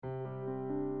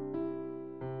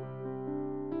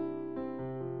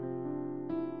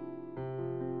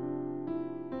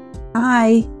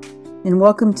Hi, and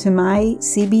welcome to my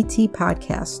CBT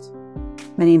podcast.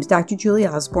 My name is Dr. Julie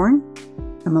Osborne.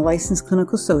 I'm a licensed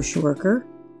clinical social worker,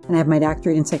 and I have my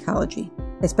doctorate in psychology.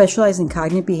 I specialize in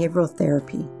cognitive behavioral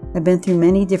therapy. I've been through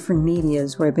many different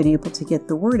medias where I've been able to get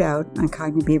the word out on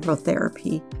cognitive behavioral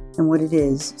therapy and what it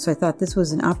is, so I thought this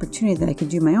was an opportunity that I could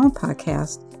do my own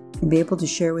podcast and be able to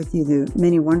share with you the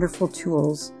many wonderful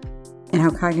tools and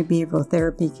how cognitive behavioral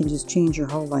therapy can just change your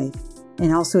whole life.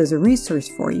 And also as a resource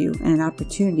for you and an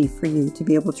opportunity for you to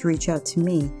be able to reach out to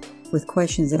me with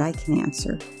questions that I can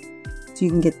answer so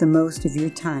you can get the most of your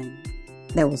time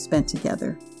that we'll spend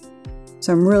together.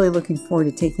 So I'm really looking forward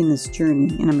to taking this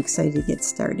journey, and I'm excited to get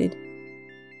started.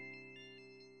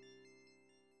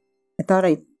 I thought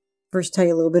I'd first tell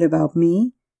you a little bit about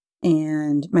me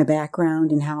and my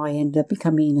background and how I ended up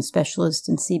becoming a specialist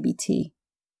in CBT.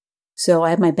 So I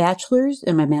have my bachelor's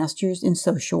and my master's in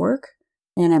social work,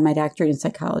 and I have my doctorate in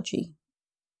psychology.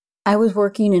 I was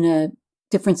working in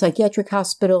different psychiatric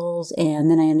hospitals,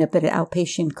 and then I ended up at an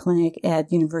outpatient clinic at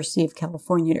the University of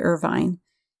California at Irvine.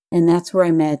 And that's where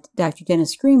I met Dr.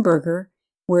 Dennis Greenberger,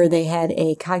 where they had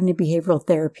a cognitive behavioral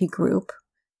therapy group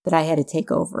that I had to take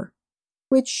over,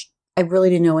 which I really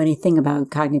didn't know anything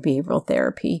about cognitive behavioral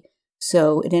therapy.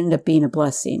 So it ended up being a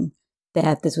blessing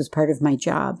that this was part of my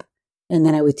job. And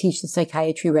then I would teach the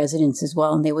psychiatry residents as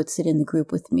well, and they would sit in the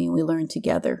group with me, and we learned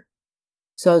together.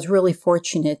 So I was really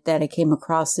fortunate that I came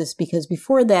across this, because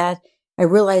before that, I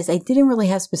realized I didn't really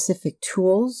have specific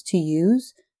tools to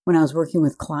use when I was working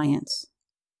with clients.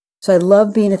 So I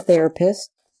love being a therapist.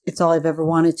 It's all I've ever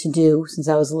wanted to do since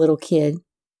I was a little kid.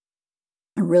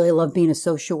 I really love being a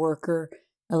social worker.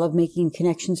 I love making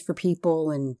connections for people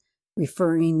and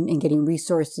referring and getting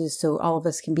resources so all of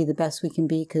us can be the best we can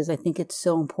be, because I think it's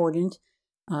so important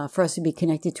for us to be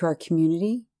connected to our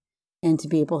community and to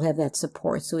be able to have that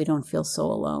support so we don't feel so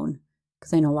alone.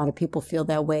 Because I know a lot of people feel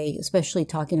that way, especially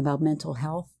talking about mental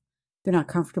health. They're not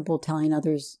comfortable telling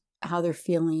others how they're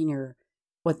feeling or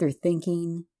what they're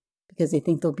thinking because they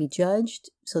think they'll be judged,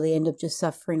 so they end up just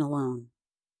suffering alone.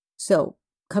 So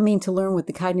coming to learn what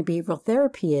the cognitive behavioral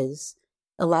therapy is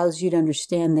allows you to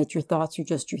understand that your thoughts are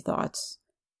just your thoughts,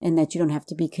 and that you don't have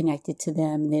to be connected to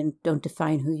them, and they don't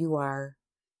define who you are,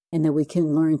 and that we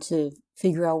can learn to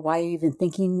figure out why you're even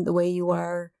thinking the way you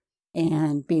are,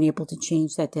 and being able to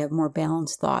change that to have more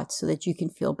balanced thoughts so that you can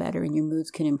feel better and your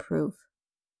moods can improve.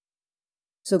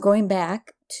 So going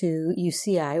back to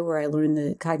UCI, where I learned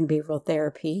the cognitive behavioral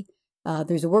therapy,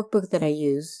 there's a workbook that I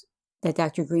use that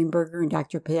Dr. Greenberger and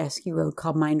Dr. Podesky wrote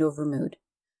called Mind Over Mood.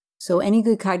 So any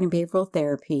good cognitive behavioral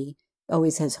therapy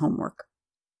always has homework.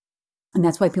 And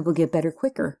that's why people get better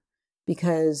quicker.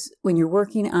 Because when you're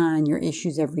working on your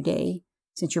issues every day,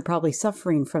 since you're probably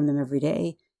suffering from them every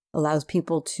day, allows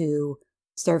people to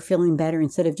start feeling better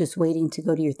instead of just waiting to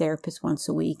go to your therapist once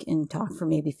a week and talk for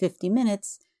maybe 50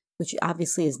 minutes, which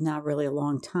obviously is not really a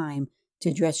long time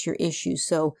to address your issues.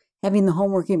 So having the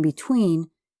homework in between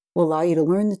will allow you to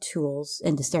learn the tools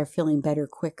and to start feeling better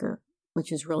quicker,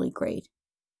 which is really great.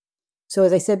 So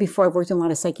as I said before, I've worked in a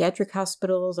lot of psychiatric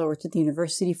hospitals. I worked at the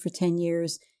university for 10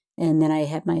 years, and then I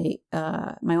had my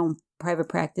own private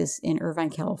practice in Irvine,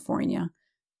 California,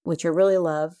 which I really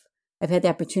love. I've had the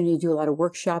opportunity to do a lot of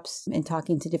workshops and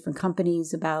talking to different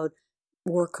companies about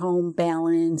work-home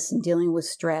balance and dealing with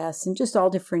stress and just all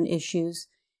different issues.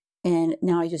 And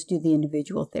now I just do the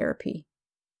individual therapy.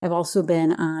 I've also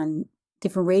been on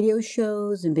different radio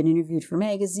shows and been interviewed for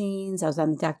magazines. I was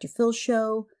on the Dr. Phil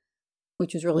show,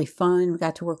 which was really fun. We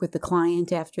got to work with the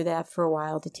client after that for a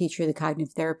while to teach her the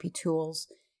cognitive therapy tools.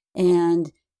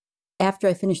 And after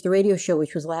I finished the radio show,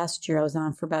 which was last year, I was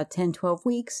on for about 10, 12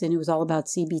 weeks, and it was all about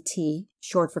CBT,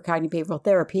 short for cognitive behavioral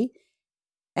therapy.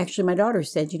 Actually, my daughter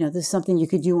said, this is something you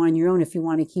could do on your own if you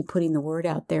want to keep putting the word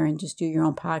out there and just do your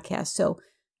own podcast. So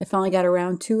I finally got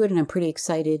around to it, and I'm pretty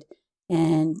excited.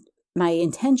 And my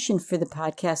intention for the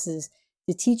podcast is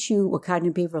to teach you what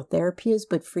cognitive behavioral therapy is,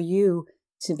 but for you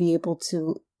to be able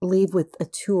to leave with a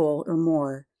tool or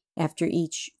more after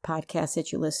each podcast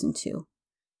that you listen to.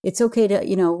 It's okay to,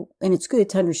 and it's good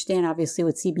to understand obviously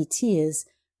what CBT is,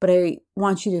 but I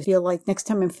want you to feel like next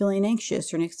time I'm feeling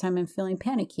anxious or next time I'm feeling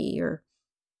panicky or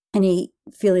any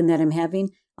feeling that I'm having,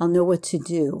 I'll know what to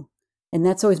do. And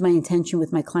that's always my intention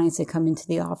with my clients that come into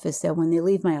the office, that when they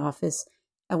leave my office,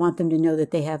 I want them to know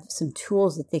that they have some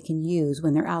tools that they can use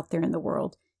when they're out there in the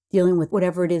world, dealing with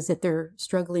whatever it is that they're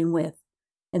struggling with.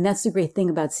 And that's the great thing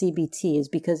about CBT, is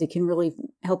because it can really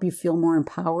help you feel more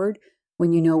empowered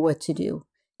when you know what to do.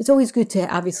 It's always good to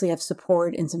obviously have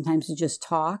support, and sometimes to just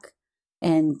talk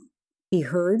and be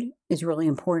heard is really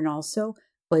important also.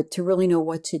 But to really know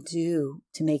what to do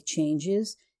to make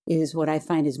changes is what I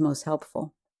find is most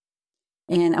helpful.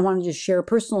 And I want to just share a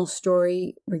personal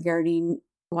story regarding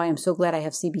why I'm so glad I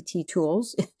have CBT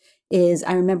tools. Is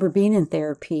I remember being in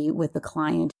therapy with a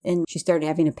client and she started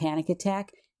having a panic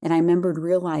attack. And I remembered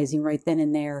realizing right then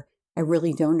and there, I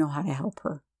really don't know how to help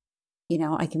her.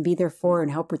 I can be there for her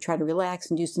and help her try to relax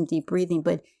and do some deep breathing.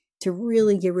 But to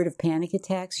really get rid of panic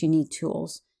attacks, you need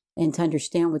tools and to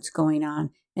understand what's going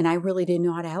on. And I really didn't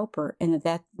know how to help her. And at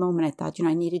that moment, I thought,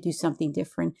 I need to do something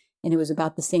different. And it was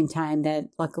about the same time that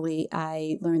luckily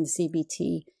I learned the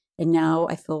CBT. And now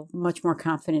I feel much more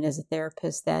confident as a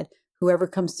therapist that whoever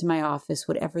comes to my office,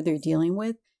 whatever they're dealing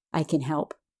with, I can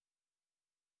help.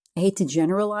 I hate to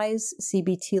generalize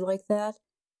CBT like that,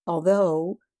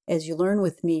 although as you learn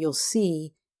with me, you'll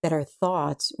see that our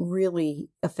thoughts really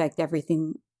affect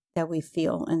everything that we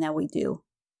feel and that we do.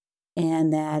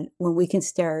 And that when we can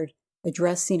start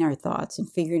addressing our thoughts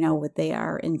and figuring out what they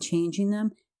are and changing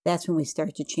them, that's when we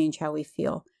start to change how we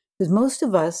feel. Because most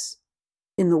of us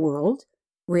in the world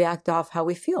react off how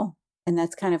we feel. And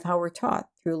that's kind of how we're taught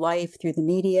through life, through the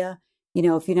media.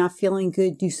 If you're not feeling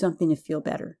good, do something to feel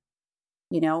better.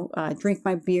 Drink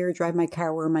my beer, drive my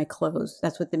car, wear my clothes.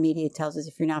 That's what the media tells us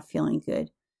if you're not feeling good.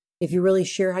 If you really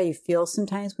share how you feel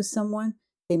sometimes with someone,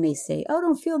 they may say, oh,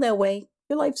 don't feel that way.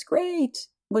 Your life's great.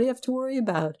 What do you have to worry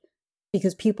about?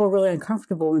 Because people are really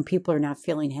uncomfortable when people are not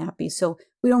feeling happy. So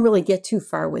we don't really get too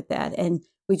far with that. And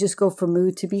we just go from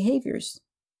mood to behaviors.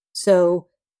 So,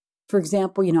 for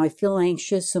example, I feel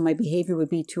anxious, so my behavior would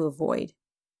be to avoid.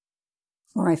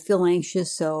 Or I feel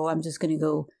anxious, so I'm just going to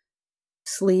go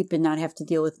sleep and not have to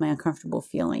deal with my uncomfortable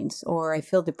feelings. Or I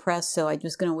feel depressed, so I'm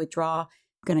just going to withdraw. I'm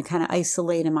going to kind of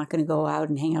isolate. I'm not going to go out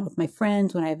and hang out with my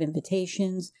friends when I have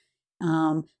invitations.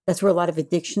 That's where a lot of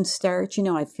addictions start.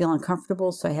 I feel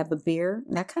uncomfortable, so I have a beer.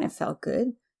 And that kind of felt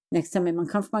good. Next time I'm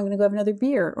uncomfortable, I'm going to go have another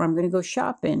beer, or I'm going to go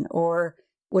shopping, or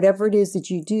whatever it is that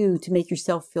you do to make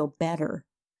yourself feel better.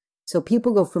 So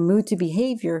people go from mood to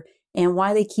behavior, and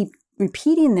why they keep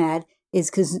repeating that is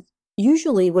because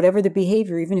usually whatever the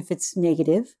behavior, even if it's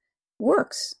negative,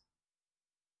 works.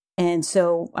 And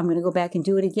so I'm going to go back and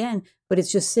do it again, but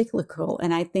it's just cyclical.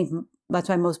 And I think that's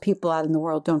why most people out in the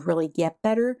world don't really get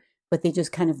better, but they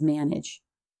just kind of manage.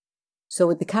 So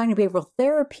with the cognitive behavioral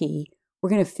therapy, we're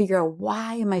going to figure out,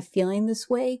 why am I feeling this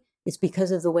way? It's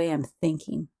because of the way I'm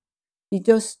thinking. You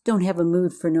just don't have a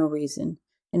mood for no reason.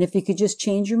 And if you could just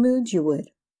change your moods, you would,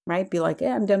 right? Be like,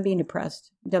 I'm done being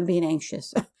depressed. I'm done being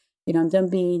anxious. I'm done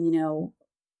being,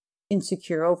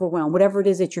 insecure, overwhelmed, whatever it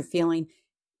is that you're feeling.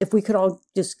 If we could all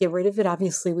just get rid of it,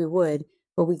 obviously we would,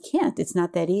 but we can't. It's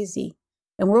not that easy.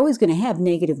 And we're always going to have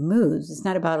negative moods. It's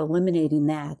not about eliminating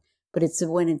that, but it's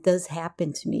when it does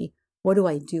happen to me, what do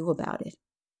I do about it?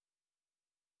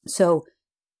 So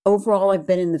overall, I've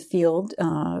been in the field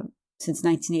since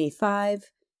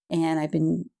 1985, and I've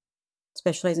been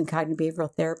specializing in cognitive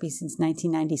behavioral therapy since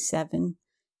 1997.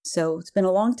 So it's been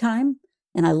a long time,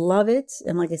 and I love it.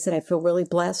 And like I said, I feel really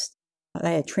blessed.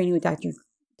 I had training with Dr.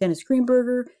 Dennis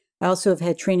Greenberger. I also have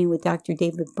had training with Dr.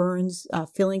 David Burns,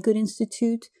 Feeling Good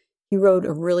Institute. He wrote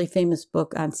a really famous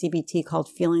book on CBT called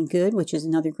Feeling Good, which is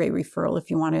another great referral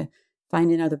if you want to find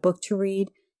another book to read.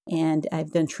 And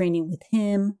I've done training with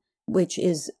him, which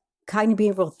is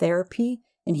cognitive behavioral therapy.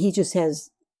 And he just has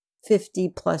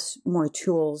 50 plus more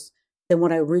tools than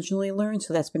what I originally learned.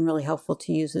 So that's been really helpful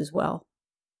to use as well.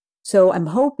 So I'm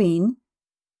hoping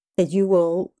that you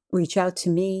will reach out to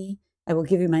me. I will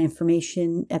give you my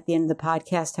information at the end of the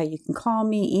podcast, how you can call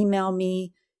me, email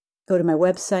me, go to my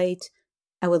website.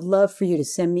 I would love for you to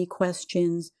send me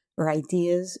questions or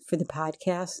ideas for the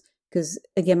podcast, because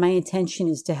again, my intention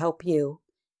is to help you.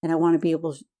 And I want to be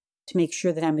able to make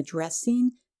sure that I'm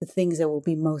addressing the things that will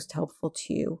be most helpful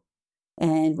to you.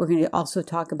 And we're going to also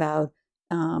talk about,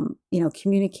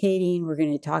 communicating. We're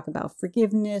going to talk about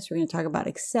forgiveness. We're going to talk about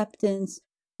acceptance.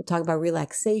 We'll talk about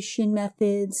relaxation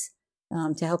methods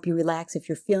to help you relax if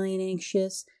you're feeling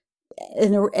anxious.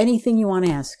 And anything you want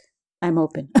to ask, I'm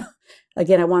open.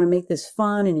 Again, I want to make this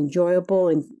fun and enjoyable,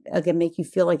 and again, make you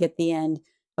feel like at the end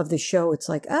of the show, it's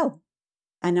like, oh,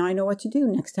 and now I know what to do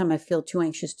next time I feel too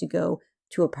anxious to go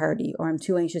to a party, or I'm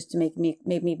too anxious to make me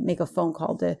make a phone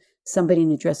call to somebody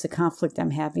and address a conflict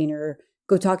I'm having, or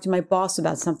go talk to my boss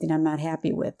about something I'm not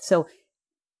happy with. So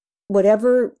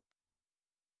whatever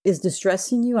is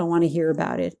distressing you, I want to hear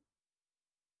about it.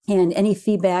 And any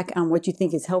feedback on what you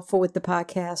think is helpful with the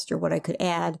podcast or what I could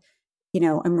add,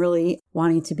 I'm really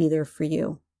wanting to be there for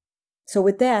you. So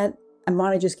with that, I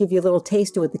want to just give you a little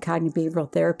taste of what the cognitive behavioral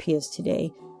therapy is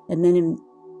today. And then in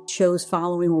shows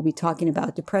following, we'll be talking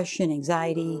about depression,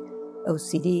 anxiety,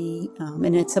 OCD,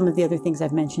 and some of the other things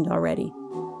I've mentioned already.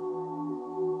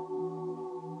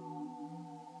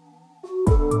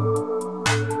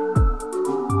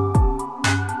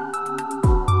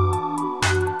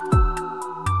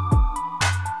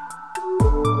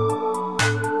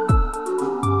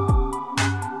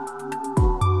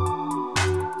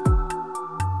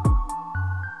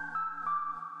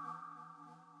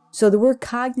 So the word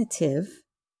cognitive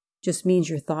just means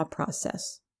your thought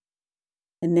process.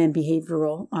 And then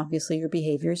behavioral, obviously your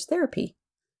behavior is therapy.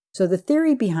 So the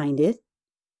theory behind it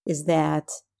is that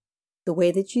the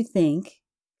way that you think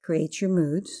creates your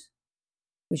moods,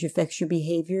 which affects your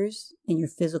behaviors and your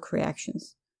physical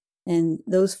reactions. And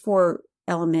those four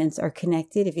elements are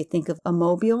connected. If you think of a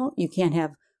mobile, you can't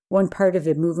have one part of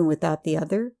it moving without the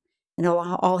other. And it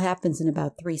all happens in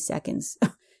about 3 seconds,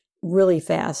 really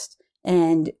fast.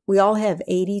 And we all have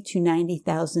 80 to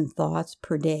 90,000 thoughts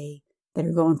per day that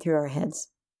are going through our heads,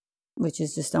 which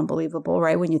is just unbelievable,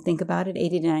 right? When you think about it,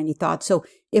 80 to 90 thoughts. So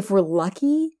if we're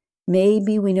lucky,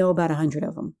 maybe we know about 100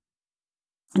 of them.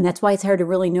 And that's why it's hard to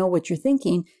really know what you're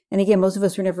thinking. And again, most of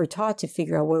us were never taught to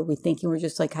figure out what we're thinking. We're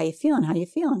just like, how you feeling? How you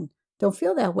feeling? Don't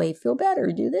feel that way. Feel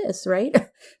better. Do this, right?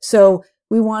 So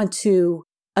we want to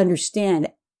understand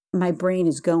my brain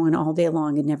is going all day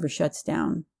long. It never shuts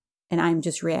down. And I'm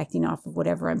just reacting off of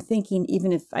whatever I'm thinking,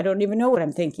 even if I don't even know what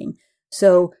I'm thinking.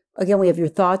 So again, we have your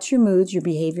thoughts, your moods, your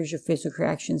behaviors, your physical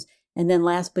reactions. And then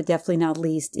last but definitely not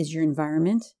least is your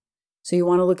environment. So you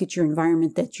want to look at your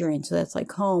environment that you're in. So that's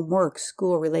like home, work,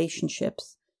 school,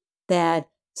 relationships. That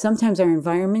sometimes our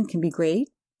environment can be great,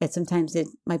 and sometimes it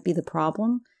might be the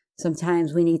problem.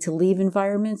 Sometimes we need to leave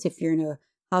environments. If you're in a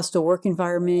hostile work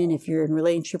environment, if you're in a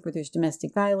relationship where there's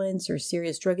domestic violence or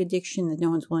serious drug addiction that no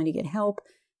one's willing to get help,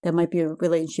 that might be a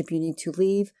relationship you need to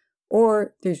leave.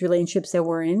 Or there's relationships that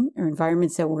we're in or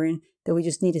environments that we're in that we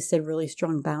just need to set really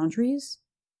strong boundaries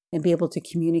and be able to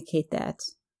communicate that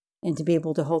and to be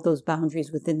able to hold those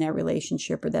boundaries within that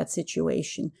relationship or that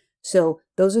situation. So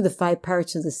those are the 5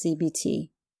 parts of the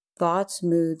CBT: thoughts,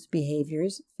 moods,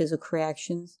 behaviors, physical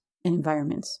reactions, and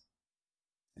environments.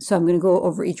 So I'm going to go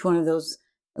over each one of those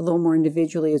a little more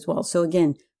individually as well. So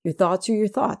again, your thoughts are your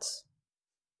thoughts.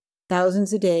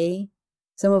 Thousands a day.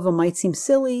 Some of them might seem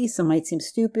silly, some might seem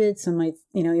stupid, some might,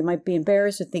 you might be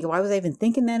embarrassed or think, why was I even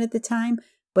thinking that at the time?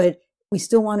 But we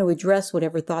still want to address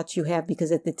whatever thoughts you have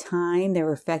because at the time they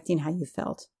were affecting how you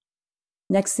felt.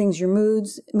 Next thing's your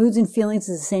moods. Moods and feelings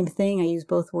is the same thing. I use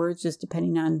both words just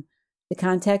depending on the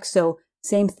context. So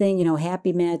same thing,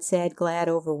 happy, mad, sad, glad,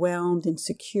 overwhelmed,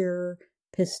 insecure,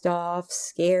 pissed off,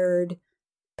 scared,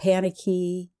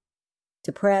 panicky,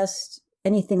 depressed,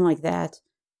 anything like that.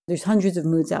 There's hundreds of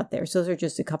moods out there. So those are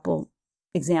just a couple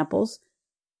examples.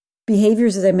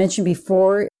 Behaviors, as I mentioned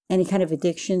before, any kind of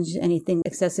addictions, anything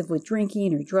excessive with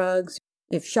drinking or drugs,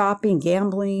 if shopping,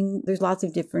 gambling, there's lots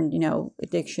of different,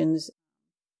 addictions.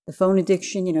 The phone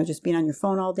addiction, just being on your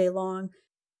phone all day long.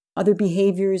 Other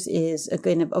behaviors is,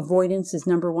 again, avoidance is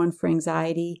number one for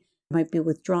anxiety. It might be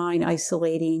withdrawing,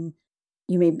 isolating.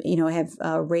 You may, have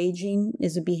raging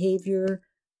is a behavior.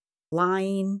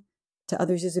 Lying to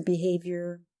others is a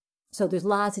behavior. So there's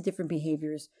lots of different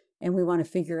behaviors, and we want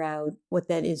to figure out what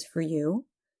that is for you.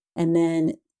 And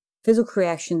then physical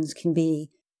reactions can be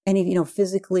any,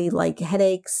 physically like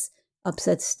headaches,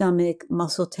 upset stomach,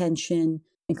 muscle tension,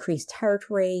 increased heart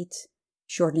rate,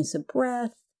 shortness of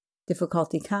breath,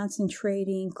 difficulty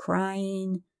concentrating,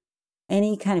 crying,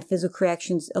 any kind of physical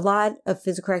reactions. A lot of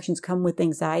physical reactions come with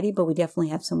anxiety, but we definitely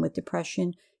have some with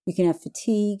depression. You can have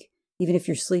fatigue. Even if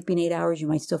you're sleeping 8 hours, you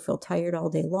might still feel tired all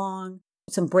day long.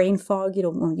 Some brain fog,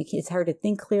 it's hard to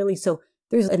think clearly. So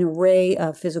there's an array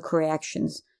of physical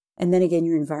reactions. And then again,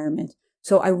 your environment.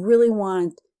 So I really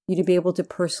want you to be able to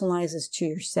personalize this to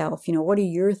yourself. What are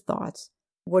your thoughts?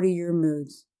 What are your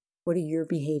moods? What are your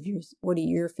behaviors? What are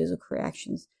your physical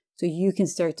reactions? So you can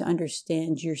start to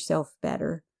understand yourself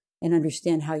better and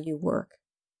understand how you work.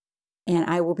 And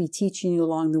I will be teaching you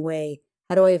along the way,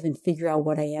 how do I even figure out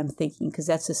what I am thinking? Because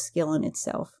that's a skill in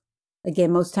itself.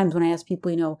 Again, most times when I ask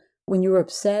people, when you were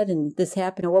upset and this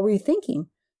happened, what were you thinking?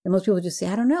 And most people just say,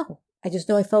 I don't know. I just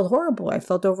know I felt horrible. I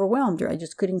felt overwhelmed, or I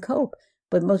just couldn't cope.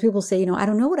 But most people say, I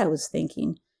don't know what I was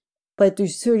thinking. But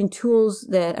there's certain tools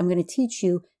that I'm going to teach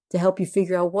you to help you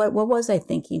figure out what was I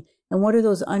thinking? And what are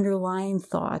those underlying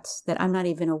thoughts that I'm not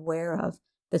even aware of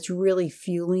that's really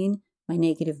fueling my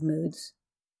negative moods?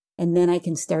 And then I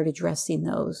can start addressing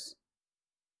those.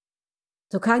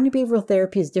 So cognitive behavioral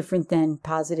therapy is different than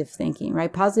positive thinking,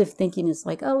 right? Positive thinking is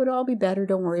like, it'll all be better.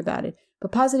 Don't worry about it.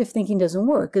 But positive thinking doesn't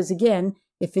work because, again,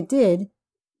 if it did,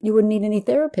 you wouldn't need any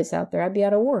therapists out there. I'd be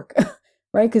out of work,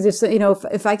 right? Because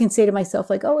if I can say to myself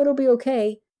like, it'll be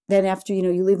okay, then after,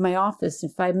 you leave my office in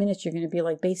 5 minutes, you're going to be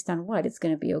like, based on what? It's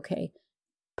going to be okay.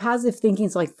 Positive thinking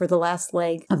is like for the last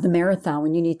leg of the marathon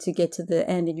when you need to get to the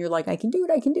end and you're like, I can do it,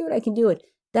 I can do it, I can do it.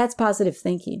 That's positive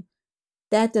thinking.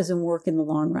 That doesn't work in the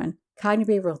long run.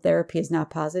 Cognitive behavioral therapy is not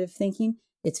positive thinking.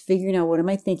 It's figuring out what am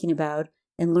I thinking about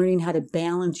and learning how to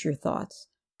balance your thoughts.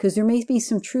 Because there may be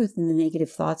some truth in the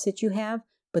negative thoughts that you have,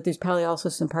 but there's probably also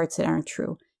some parts that aren't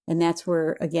true. And that's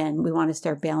where, again, we want to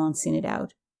start balancing it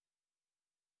out.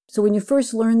 So when you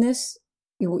first learn this,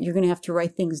 you're going to have to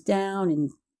write things down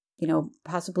and,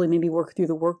 possibly maybe work through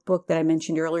the workbook that I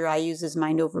mentioned earlier. I use as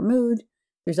Mind Over Mood.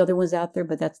 There's other ones out there,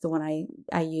 but that's the one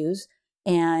I use.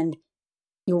 And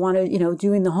you want to,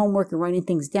 doing the homework and writing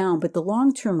things down. But the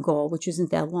long-term goal, which isn't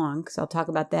that long, because I'll talk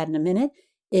about that in a minute,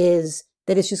 is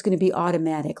that it's just going to be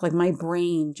automatic. Like my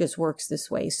brain just works this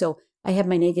way. So I have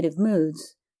my negative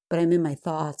moods, but I'm in my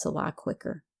thoughts a lot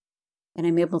quicker. And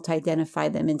I'm able to identify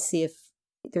them and see if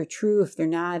they're true, if they're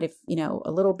not, if,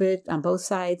 a little bit on both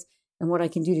sides, and what I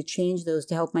can do to change those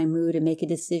to help my mood and make a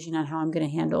decision on how I'm going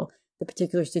to handle the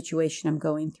particular situation I'm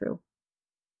going through.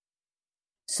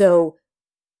 So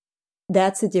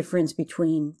that's the difference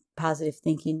between positive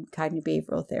thinking, cognitive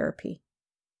behavioral therapy.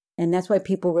 And that's why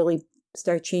people really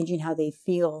start changing how they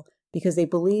feel, because they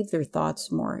believe their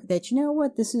thoughts more.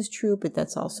 That, this is true, but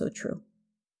that's also true.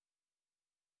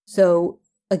 So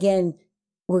again,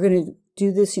 we're going to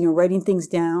do this, writing things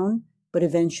down, but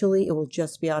eventually it will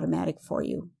just be automatic for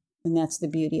you. And that's the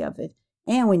beauty of it.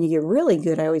 And when you get really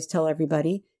good, I always tell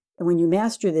everybody, and when you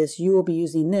master this, you will be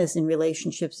using this in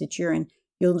relationships that you're in.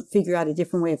 You'll figure out a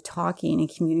different way of talking and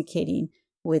communicating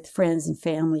with friends and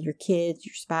family, your kids,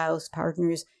 your spouse,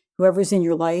 partners, whoever's in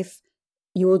your life.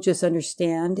 You will just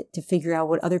understand to figure out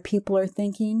what other people are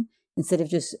thinking instead of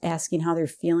just asking how they're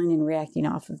feeling and reacting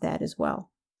off of that as well.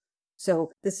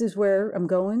 So this is where I'm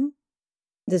going.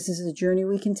 This is a journey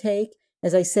we can take.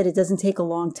 As I said, it doesn't take a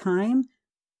long time.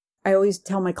 I always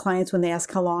tell my clients when they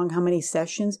ask how long, how many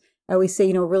sessions, I always say,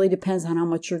 it really depends on how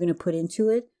much you're going to put into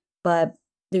it. But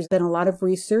there's been a lot of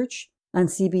research on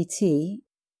CBT.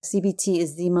 CBT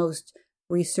is the most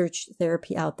researched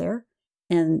therapy out there.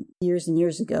 And years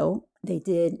ago, they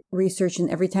did research, and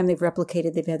every time they've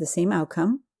replicated, they've had the same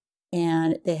outcome.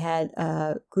 And they had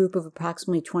a group of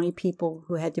approximately 20 people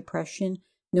who had depression.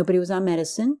 Nobody was on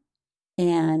medicine.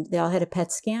 And they all had a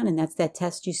PET scan, and that's that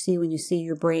test you see when you see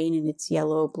your brain, and it's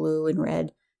yellow, blue, and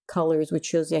red colors, which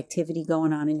shows the activity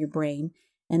going on in your brain.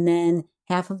 And then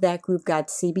half of that group got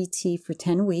CBT for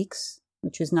 10 weeks,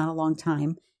 which is not a long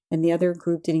time, and the other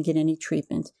group didn't get any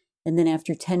treatment. And then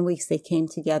after 10 weeks, they came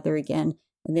together again,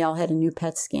 and they all had a new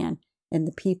PET scan. And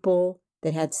the people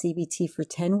that had CBT for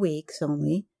 10 weeks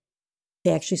only,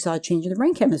 they actually saw a change in the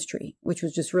brain chemistry, which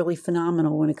was just really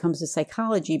phenomenal when it comes to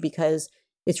psychology, because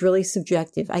it's really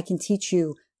subjective. I can teach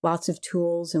you lots of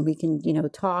tools and we can,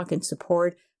 talk and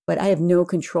support, but I have no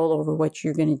control over what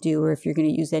you're going to do or if you're going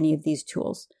to use any of these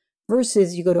tools.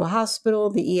 Versus you go to a hospital,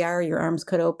 the ER, your arm's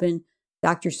cut open,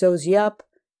 doctor sews you up,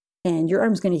 and your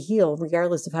arm's going to heal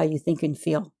regardless of how you think and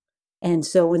feel. And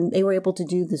so when they were able to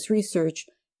do this research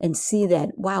and see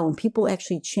that, wow, when people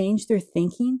actually change their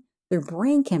thinking, their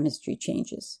brain chemistry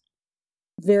changes.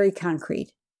 Very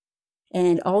concrete.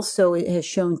 And also it has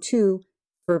shown too,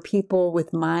 for people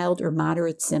with mild or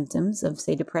moderate symptoms of,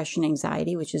 say, depression,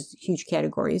 anxiety, which is huge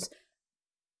categories,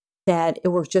 that it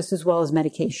works just as well as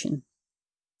medication.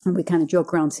 And we kind of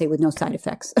joke around and say with no side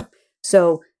effects.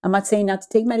 So I'm not saying not to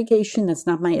take medication. That's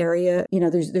not my area.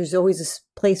 There's always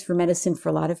a place for medicine for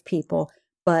a lot of people.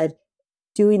 But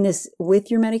doing this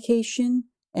with your medication,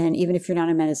 and even if you're not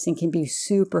on medicine, can be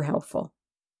super helpful.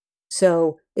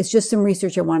 So it's just some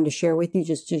research I wanted to share with you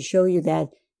just to show you that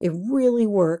it really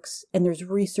works, and there's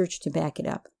research to back it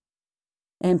up.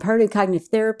 And part of cognitive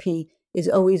therapy is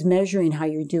always measuring how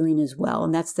you're doing as well.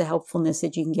 And that's the helpfulness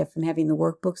that you can get from having the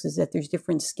workbooks, is that there's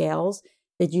different scales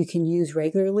that you can use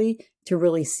regularly to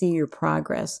really see your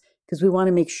progress. Because we want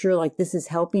to make sure like this is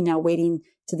helping, now waiting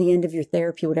to the end of your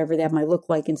therapy, whatever that might look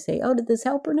like, and say, oh, did this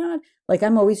help or not? Like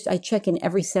I check in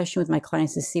every session with my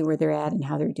clients to see where they're at and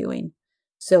how they're doing.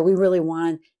 So we really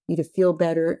want you to feel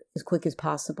better as quick as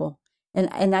possible.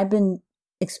 And I've been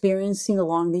experiencing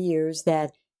along the years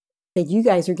that you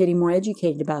guys are getting more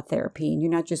educated about therapy, and you're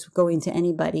not just going to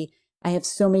anybody. I have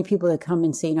so many people that come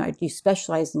and say, do you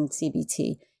specialize in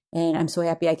CBT? And I'm so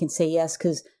happy I can say yes,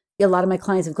 because a lot of my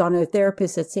clients have gone to a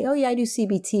therapist that say, oh yeah, I do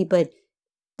CBT, but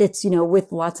it's,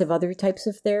 with lots of other types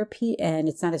of therapy, and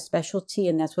it's not a specialty,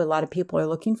 and that's what a lot of people are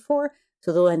looking for.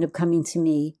 So they'll end up coming to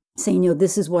me saying,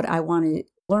 this is what I want to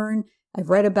learn. I've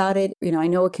read about it. I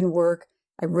know it can work.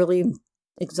 I'm really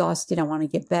exhausted. I want to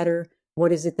get better.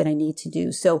 What is it that I need to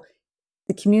do? So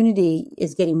the community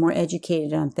is getting more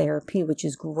educated on therapy, which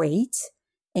is great.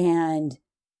 And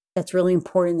that's really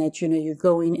important that, you're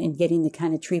going and getting the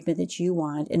kind of treatment that you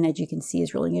want and that you can see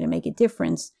is really going to make a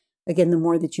difference. Again, the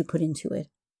more that you put into it.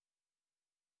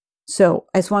 So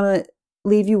I just want to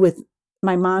leave you with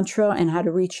my mantra and how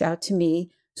to reach out to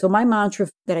me. So my mantra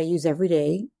that I use every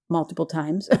day, multiple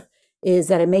times, is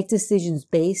that I make decisions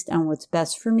based on what's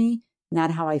best for me,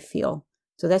 not how I feel.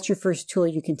 So that's your first tool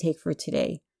you can take for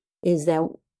today, is that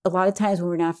a lot of times when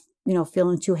we're not,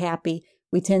 feeling too happy,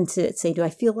 we tend to say, do I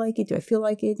feel like it? Do I feel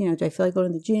like it? Do I feel like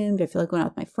going to the gym? Do I feel like going out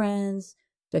with my friends?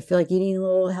 Do I feel like eating a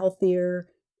little healthier?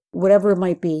 Whatever it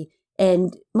might be.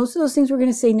 And most of those things we're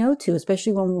going to say no to,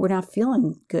 especially when we're not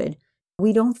feeling good.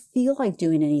 We don't feel like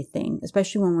doing anything,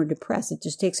 especially when we're depressed. It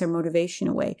just takes our motivation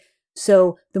away.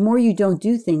 So the more you don't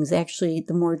do things, actually,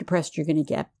 the more depressed you're going to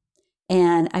get.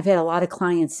 And I've had a lot of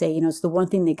clients say, it's the one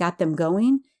thing that got them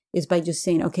going is by just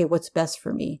saying, okay, what's best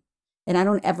for me? And I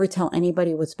don't ever tell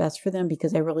anybody what's best for them,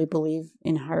 because I really believe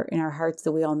in our hearts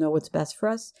that we all know what's best for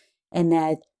us, and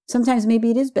that sometimes maybe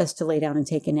it is best to lay down and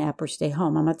take a nap or stay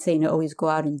home. I'm not saying to always go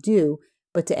out and do,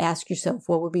 but to ask yourself,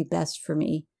 what would be best for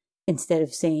me, instead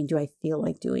of saying, do I feel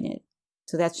like doing it?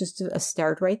 So that's just a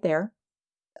start right there.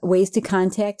 Ways to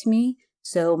contact me.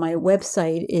 So my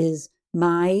website is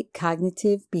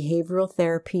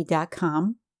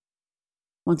mycognitivebehavioraltherapy.com.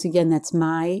 Once again, that's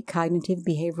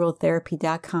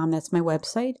mycognitivebehavioraltherapy.com. That's my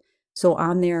website. So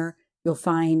on there, you'll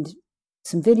find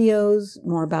some videos,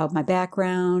 more about my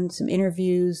background, some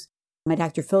interviews. My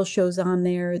Dr. Phil show's on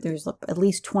there. There's at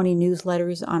least 20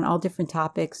 newsletters on all different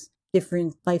topics,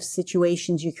 different life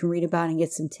situations you can read about and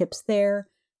get some tips there.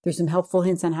 There's some helpful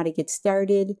hints on how to get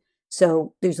started.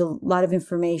 So there's a lot of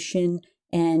information,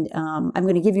 and I'm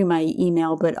going to give you my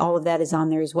email, but all of that is on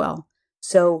there as well.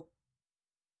 So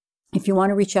if you want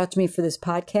to reach out to me for this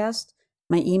podcast,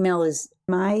 my email is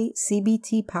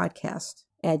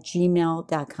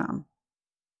mycbtpodcast@gmail.com.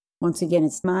 Once again,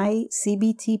 it's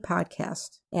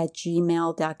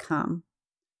mycbtpodcast@gmail.com.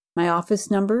 My office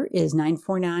number is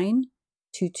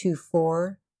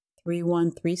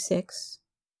 949-224-3136.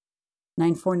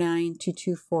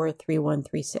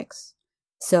 949-224-3136.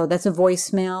 So that's a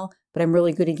voicemail, but I'm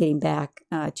really good at getting back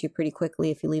to you pretty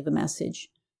quickly if you leave a message.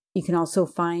 You can also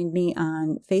find me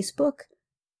on Facebook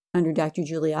under Dr.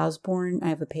 Julie Osborne. I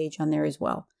have a page on there as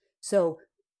well. So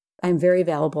I'm very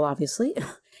available, obviously,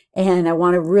 and I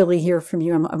want to really hear from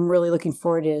you. I'm really looking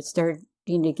forward to starting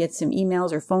to get some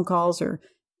emails or phone calls, or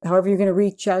however you're going to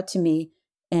reach out to me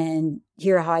and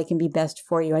hear how I can be best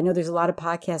for you. I know there's a lot of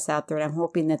podcasts out there, and I'm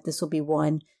hoping that this will be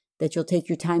one that you'll take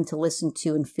your time to listen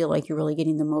to and feel like you're really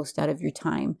getting the most out of your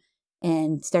time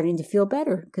and starting to feel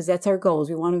better, because that's our goal.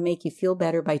 We want to make you feel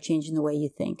better by changing the way you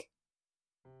think.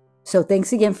 So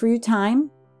thanks again for your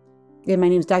time. Again, my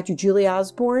name is Dr. Julie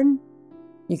Osborne.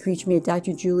 You can reach me at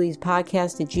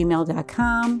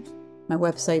drjuliespodcast@gmail.com. My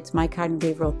website's My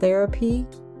Cognitive Behavioral Therapy.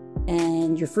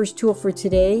 And your first tool for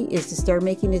today is to start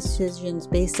making decisions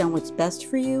based on what's best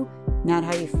for you, not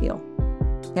how you feel.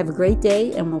 Have a great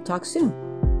day, and we'll talk soon.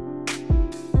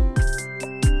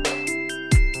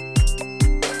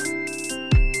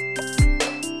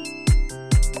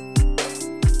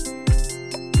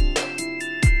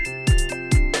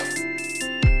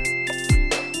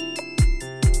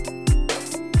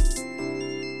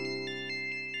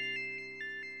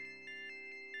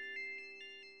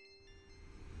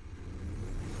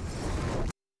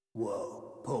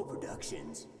 Whoa, Poe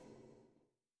Productions.